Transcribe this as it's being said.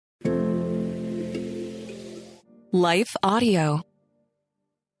Life Audio.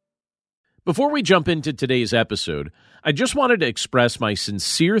 Before we jump into today's episode, I just wanted to express my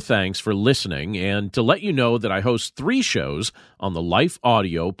sincere thanks for listening and to let you know that I host 3 shows on the Life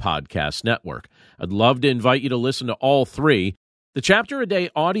Audio Podcast Network. I'd love to invite you to listen to all 3. The Chapter a Day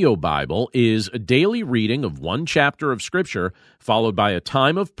Audio Bible is a daily reading of one chapter of Scripture, followed by a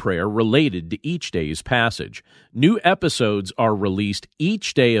time of prayer related to each day's passage. New episodes are released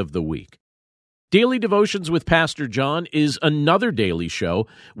each day of the week. Daily Devotions with Pastor John is another daily show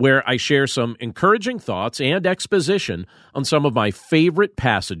where I share some encouraging thoughts and exposition on some of my favorite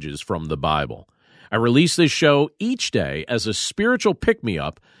passages from the Bible. I release this show each day as a spiritual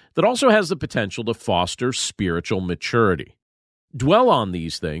pick-me-up that also has the potential to foster spiritual maturity. Dwell on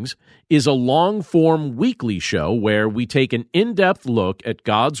These Things is a long-form weekly show where we take an in-depth look at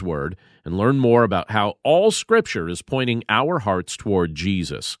God's Word and learn more about how all Scripture is pointing our hearts toward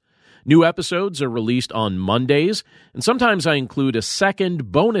Jesus. New episodes are released on Mondays, and sometimes I include a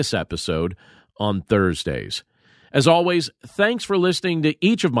second bonus episode on Thursdays. As always, thanks for listening to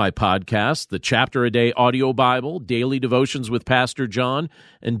each of my podcasts, the Chapter a Day Audio Bible, Daily Devotions with Pastor John,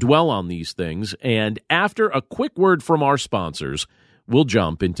 and Dwell on These Things. And after a quick word from our sponsors, we'll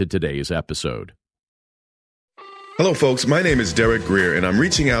jump into today's episode. Hello, folks. My name is Derek Greer, and I'm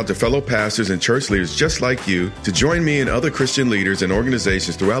reaching out to fellow pastors and church leaders just like you to join me and other Christian leaders and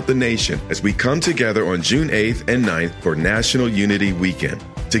organizations throughout the nation as we come together on June 8th and 9th for National Unity Weekend.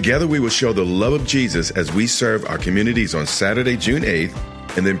 Together, we will show the love of Jesus as we serve our communities on Saturday, June 8th,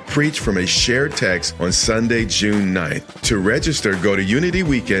 and then preach from a shared text on Sunday, June 9th. To register, go to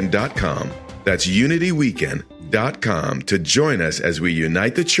unityweekend.com. That's unityweekend.com to join us as we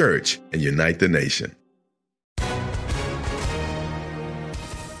unite the church and unite the nation.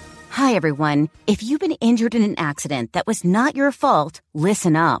 Hi, everyone. If you've been injured in an accident that was not your fault,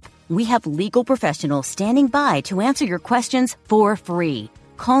 listen up. We have legal professionals standing by to answer your questions for free.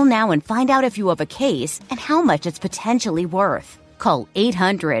 Call now and find out if you have a case and how much it's potentially worth. Call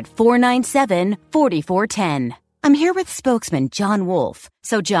 800-497-4410. I'm here with spokesman John Wolf.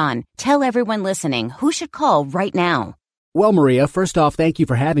 So, John, tell everyone listening who should call right now. Well, Maria, first off, thank you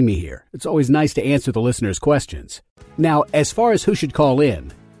for having me here. It's always nice to answer the listeners' questions. Now, as far as who should call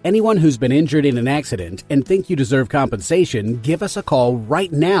in, anyone who's been injured in an accident and think you deserve compensation, give us a call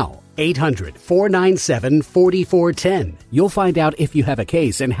right now. 800-497-4410. You'll find out if you have a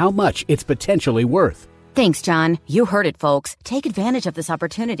case and how much it's potentially worth. Thanks, John. You heard it, folks. Take advantage of this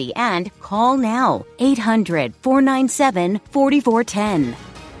opportunity and call now. 800-497-4410.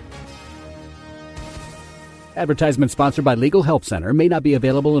 Advertisement sponsored by Legal Help Center. May not be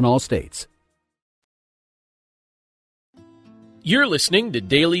available in all states. You're listening to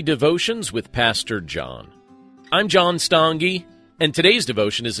Daily Devotions with Pastor John. I'm John Stange, and today's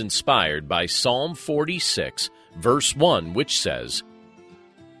devotion is inspired by Psalm 46, verse 1, which says,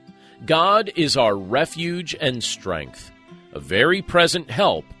 God is our refuge and strength, a very present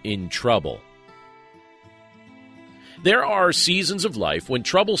help in trouble. There are seasons of life when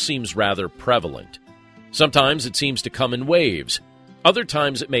trouble seems rather prevalent. Sometimes it seems to come in waves. Other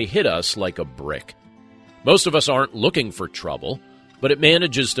times it may hit us like a brick. Most of us aren't looking for trouble, but it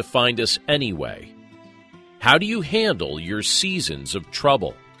manages to find us anyway. How do you handle your seasons of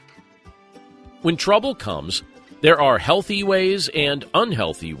trouble? When trouble comes, there are healthy ways and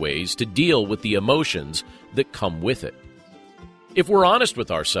unhealthy ways to deal with the emotions that come with it. If we're honest with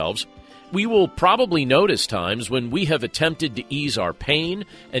ourselves, we will probably notice times when we have attempted to ease our pain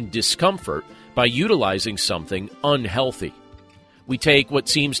and discomfort by utilizing something unhealthy. We take what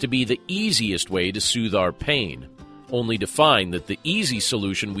seems to be the easiest way to soothe our pain, only to find that the easy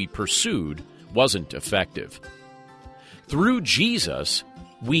solution we pursued wasn't effective. Through Jesus,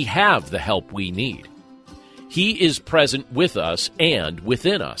 we have the help we need. He is present with us and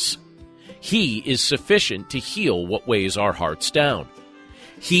within us. He is sufficient to heal what weighs our hearts down.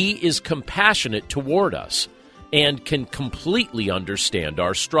 He is compassionate toward us and can completely understand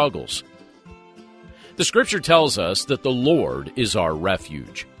our struggles. The Scripture tells us that the Lord is our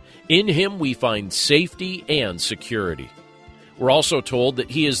refuge. In Him we find safety and security. We're also told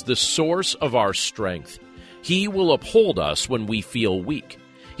that He is the source of our strength. He will uphold us when we feel weak.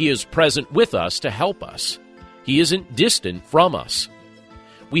 He is present with us to help us. He isn't distant from us.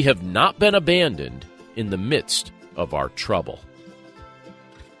 We have not been abandoned in the midst of our trouble.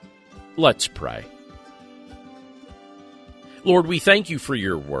 Let's pray. Lord, we thank you for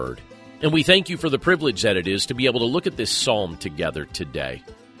your word, and we thank you for the privilege that it is to be able to look at this psalm together today.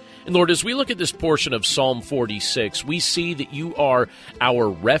 And Lord, as we look at this portion of Psalm 46, we see that you are our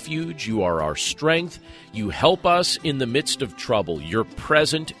refuge, you are our strength, you help us in the midst of trouble, you're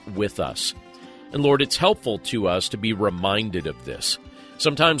present with us. And Lord, it's helpful to us to be reminded of this.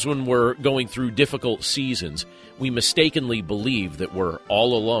 Sometimes when we're going through difficult seasons, we mistakenly believe that we're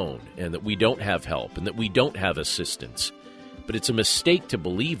all alone and that we don't have help and that we don't have assistance. But it's a mistake to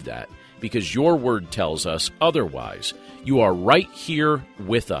believe that, because your word tells us otherwise. You are right here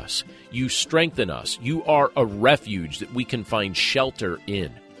with us. You strengthen us. You are a refuge that we can find shelter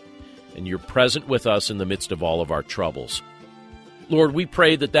in. And you're present with us in the midst of all of our troubles. Lord, we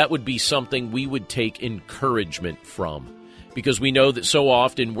pray that that would be something we would take encouragement from, because we know that so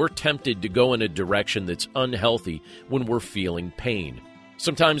often we're tempted to go in a direction that's unhealthy when we're feeling pain.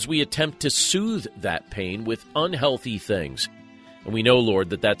 Sometimes we attempt to soothe that pain with unhealthy things. And we know, Lord,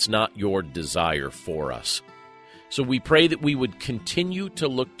 that that's not your desire for us. So we pray that we would continue to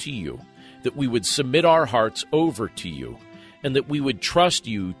look to you, that we would submit our hearts over to you, and that we would trust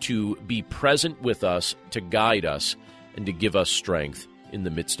you to be present with us, to guide us, and to give us strength in the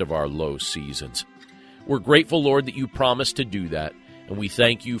midst of our low seasons. We're grateful, Lord, that you promised to do that, and we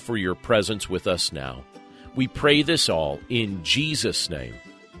thank you for your presence with us now. We pray this all in Jesus' name.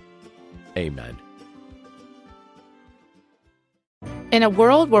 Amen. In a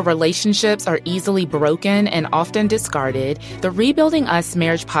world where relationships are easily broken and often discarded, the Rebuilding Us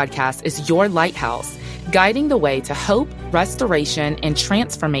Marriage podcast is your lighthouse, guiding the way to hope, restoration, and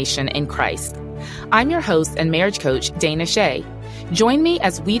transformation in Christ. I'm your host and marriage coach, Dana Shea. Join me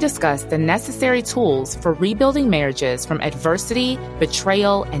as we discuss the necessary tools for rebuilding marriages from adversity,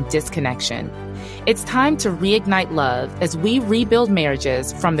 betrayal, and disconnection. It's time to reignite love as we rebuild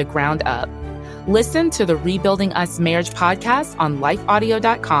marriages from the ground up. Listen to the Rebuilding Us Marriage podcast on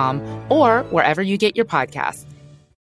lifeaudio.com or wherever you get your podcasts.